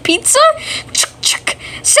recycled pizza?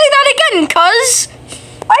 Say that again, cuz.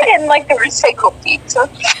 I didn't like the recycled pizza.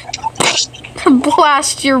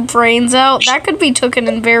 Blast your brains out. That could be taken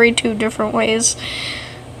in very two different ways.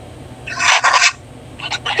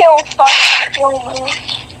 Kill me.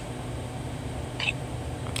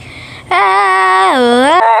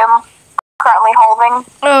 I'm currently holding.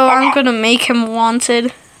 Oh, I'm gonna make him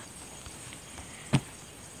wanted.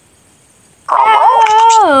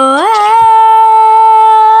 Don't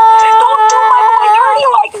do my boy dirty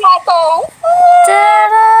like that, though. Da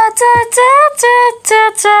da da da da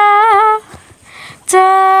da da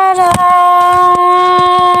da.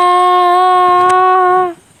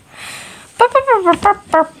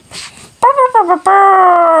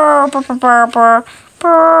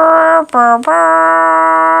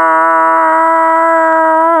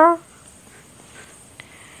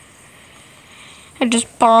 I just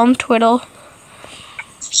bombed Twiddle.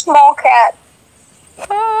 Small cat.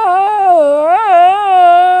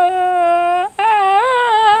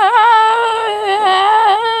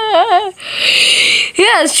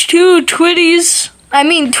 Yes, two Twitties. I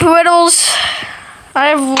mean Twiddles. I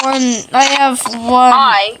have one.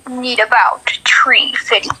 I need about tree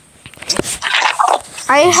city.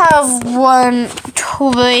 I have one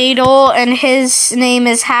Twiddle, and his name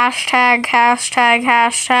is hashtag.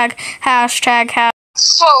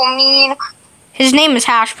 So mean. His name is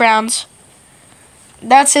Hash Browns.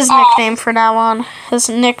 That's his nickname for now on. His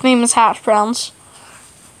nickname is Hash Browns.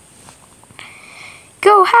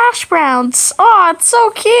 Go Hash Browns! Aw, it's so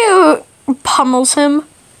cute! Pummels him.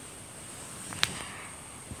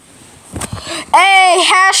 Hey,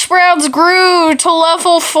 Hash Browns grew to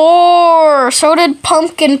level 4! So did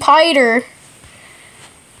Pumpkin Piter.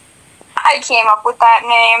 I came up with that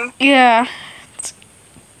name. Yeah.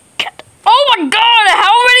 Oh my god,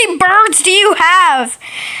 how many birds do you have?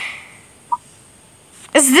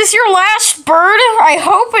 Is this your last bird? I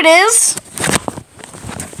hope it is.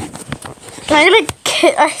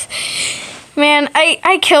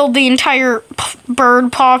 I killed the entire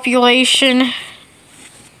bird population.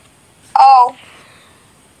 Oh.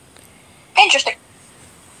 Interesting.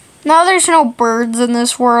 Now there's no birds in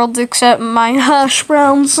this world except my hash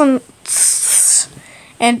browns and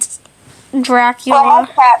Dracula. Well,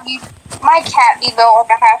 my cat be built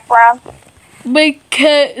like a half brown. My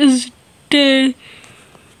cat is dead.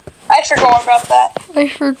 I forgot about that. I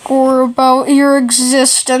forgot about your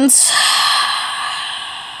existence.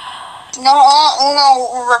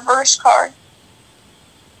 No, reverse card.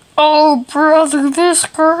 Oh, brother, this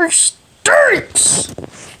car stinks!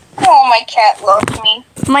 Oh, my cat loves me.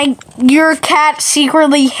 Your cat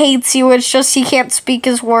secretly hates you, it's just he can't speak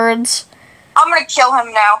his words. I'm gonna kill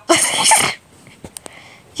him now.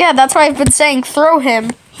 Yeah, that's why I've been saying throw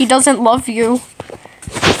him. He doesn't love you.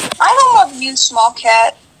 I don't love you, small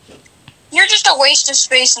cat. You're just a waste of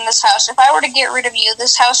space in this house. If I were to get rid of you,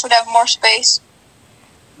 this house would have more space.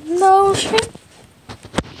 No shit.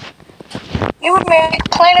 You would make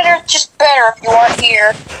planet Earth just better if you weren't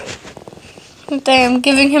here. Damn,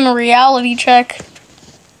 giving him a reality check.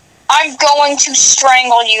 I'm going to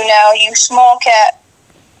strangle you now, you small cat.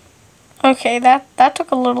 Okay, that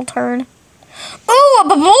took a little turn. Ooh, a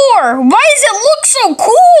boar! Why does it look so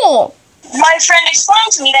cool? My friend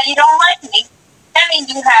explained to me that you don't like me. That means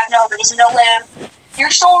you have no reason to live. Your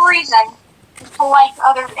sole reason is to like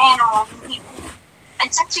other animals and people.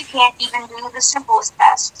 And since you can't even do the simplest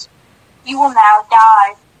tests, you will now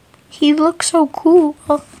die. He looks so cool.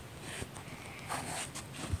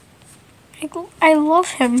 I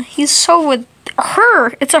love him. He's so with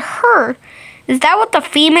her. It's a her. Is that what the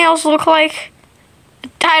females look like?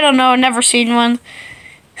 I don't know. Never seen one.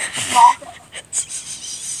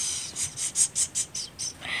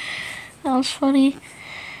 That was funny.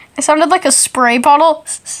 It sounded like a spray bottle.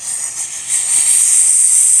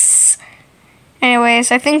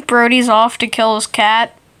 Anyways, I think Brody's off to kill his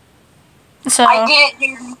cat. So I did it,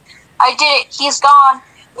 dude. I did it. He's gone.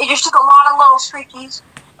 It just took a lot of little streakies.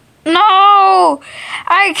 no!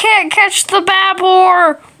 I can't catch the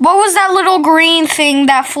babor! What was that little green thing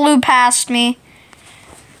that flew past me?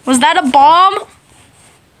 Was that a bomb?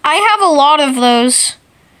 I have a lot of those.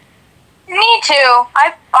 Me too.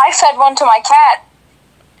 I fed one to my cat.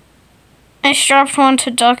 I strapped one to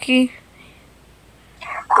Ducky.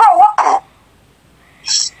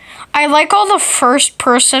 I like all the first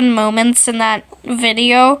person moments in that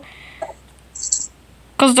video.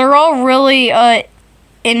 Because they're all really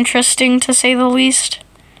interesting to say the least.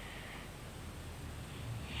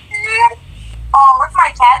 Oh, what's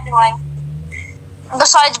my cat doing?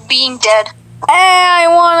 Besides being dead. Hey, I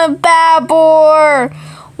want a babor!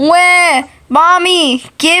 Where? Mommy,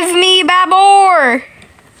 give me babor!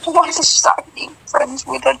 I want to stop being friends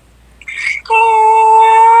with it.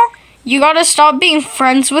 You gotta stop being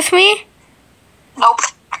friends with me? Nope.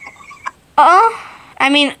 I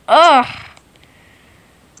mean,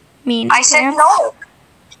 I said no.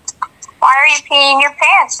 Why are you peeing your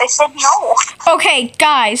pants? I said no. Okay,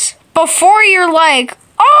 guys, before you're like,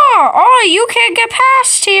 oh, you can't get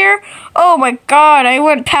past here. Oh my god, I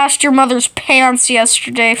went past your mother's pants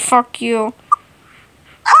yesterday. Fuck you.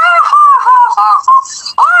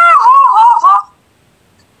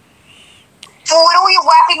 What are you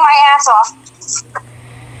whacking my ass off?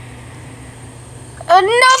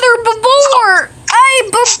 Another babor! I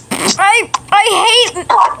hate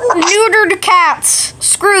neutered cats.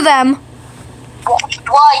 Screw them. Well,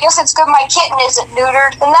 I guess it's good my kitten isn't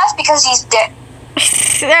neutered, and that's because he's dead.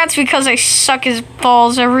 That's because I suck his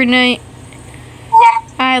balls every night. Nah.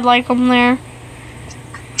 I like them there.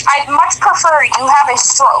 I'd much prefer you have a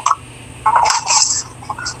stroke.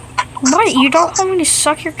 What? You don't want me to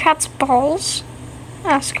suck your cat's balls?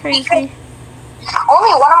 That's crazy. Only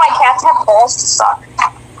one of my cats have balls to suck.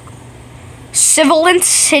 Sibilant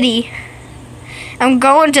City. I'm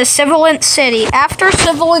going to Sibilant City. After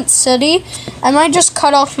Sibilant City, I might just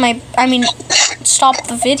cut off stop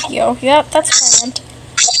the video. Yep, that's fine.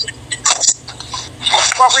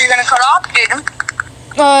 What were you gonna cut off, dude?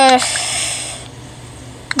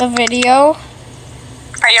 The video.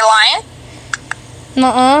 Are you lying?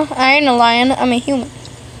 Nuh-uh, I ain't a lion. I'm a human.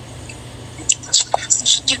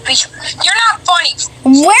 You're not funny.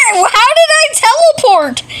 Where? How did I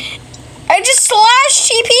teleport? I just slash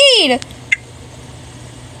TP'd.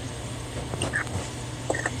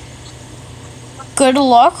 Good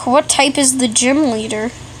luck. What type is the gym leader?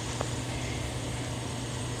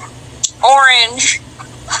 Orange.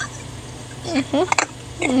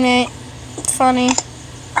 Nah, funny.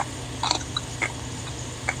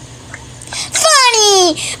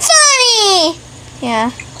 Funny!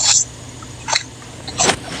 Yeah.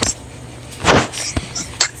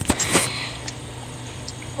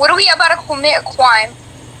 What are we about to commit a crime?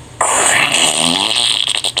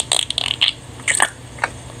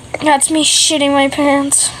 That's me shitting my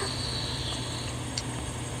pants.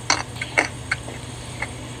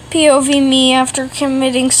 POV me after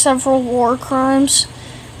committing several war crimes.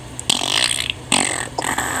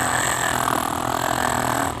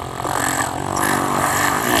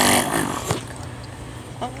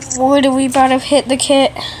 What are we about to hit the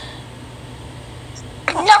kit?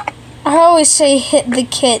 No. I always say hit the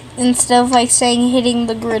kit instead of saying hitting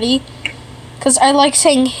the gritty. Because I like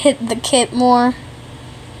saying hit the kit more.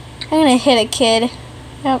 I'm gonna hit a kid.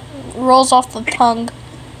 Yep, rolls off the tongue.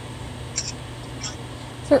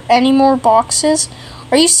 Is there any more boxes?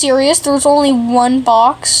 Are you serious? There's only one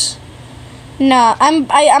box? Nah,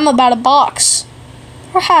 I'm about a box.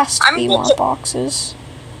 There has to be more boxes.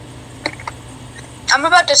 I'm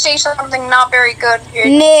about to say something not very good here.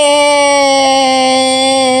 Nah.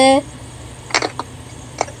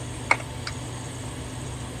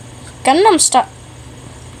 Gundam style.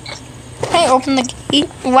 Can I open the gate?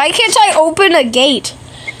 Why can't I open a gate?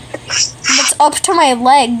 It's up to my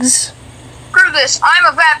legs. Screw this. I'm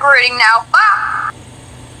evaporating now. Ah!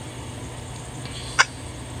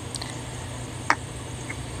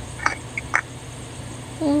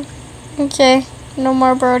 Okay, no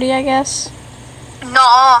more Brody, I guess.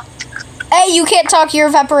 Nuh-uh. Hey, you can't talk, you're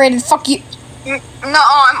evaporated. Fuck you.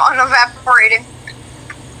 Nuh-uh, I'm unevaporating.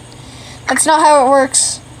 That's not how it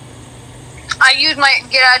works. I used my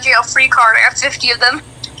get out of jail free card. I have 50 of them.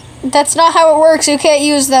 That's not how it works. You can't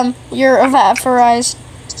use them. You're evaporized.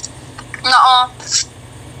 Nuh-uh.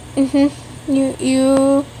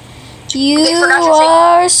 You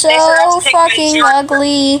are so fucking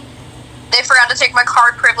ugly. They forgot to take my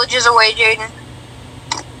card privileges away, Jaden.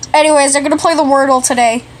 Anyways, I'm gonna play the Wordle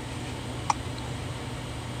today.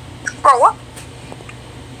 Bro, what?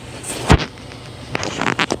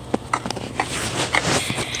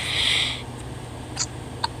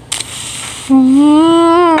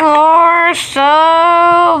 You are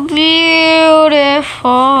so beautiful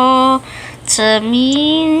to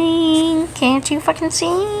me. Can't you fucking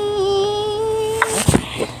see?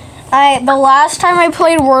 The last time I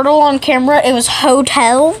played Wordle on camera, it was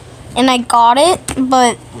hotel, and I got it,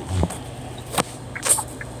 but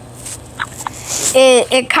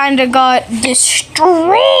it kind of got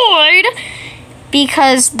destroyed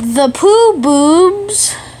because the poo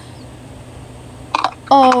boobs.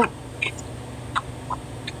 Oh.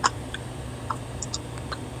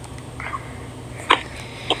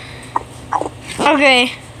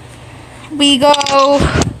 Okay. We go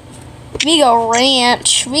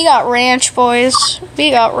ranch. We got ranch, boys.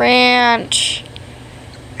 We got ranch.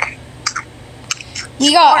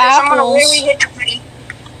 We got apples.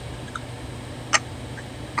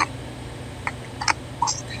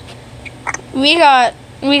 We got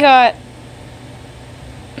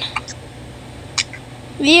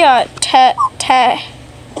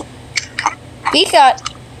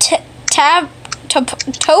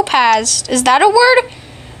topaz. Is that a word?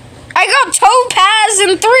 I got topaz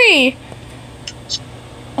in 3.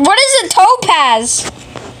 What is a topaz?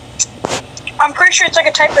 I'm pretty sure it's like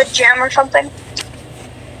a type of gem or something.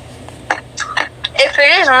 If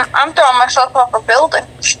it isn't, I'm throwing myself off a building.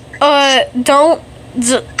 Don't.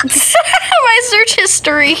 My search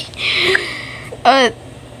history.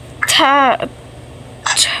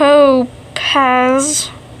 Topaz.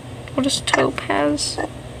 What is topaz?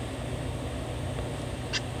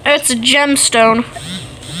 It's a gemstone.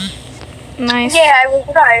 Nice. Yeah, I was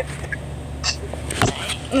right.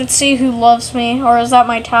 Let's see who loves me. Or is that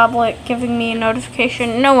my tablet giving me a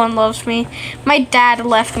notification? No one loves me. My dad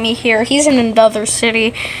left me here. He's in another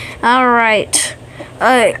city. Alright.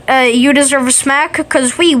 You deserve a smack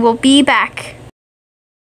because we will be back.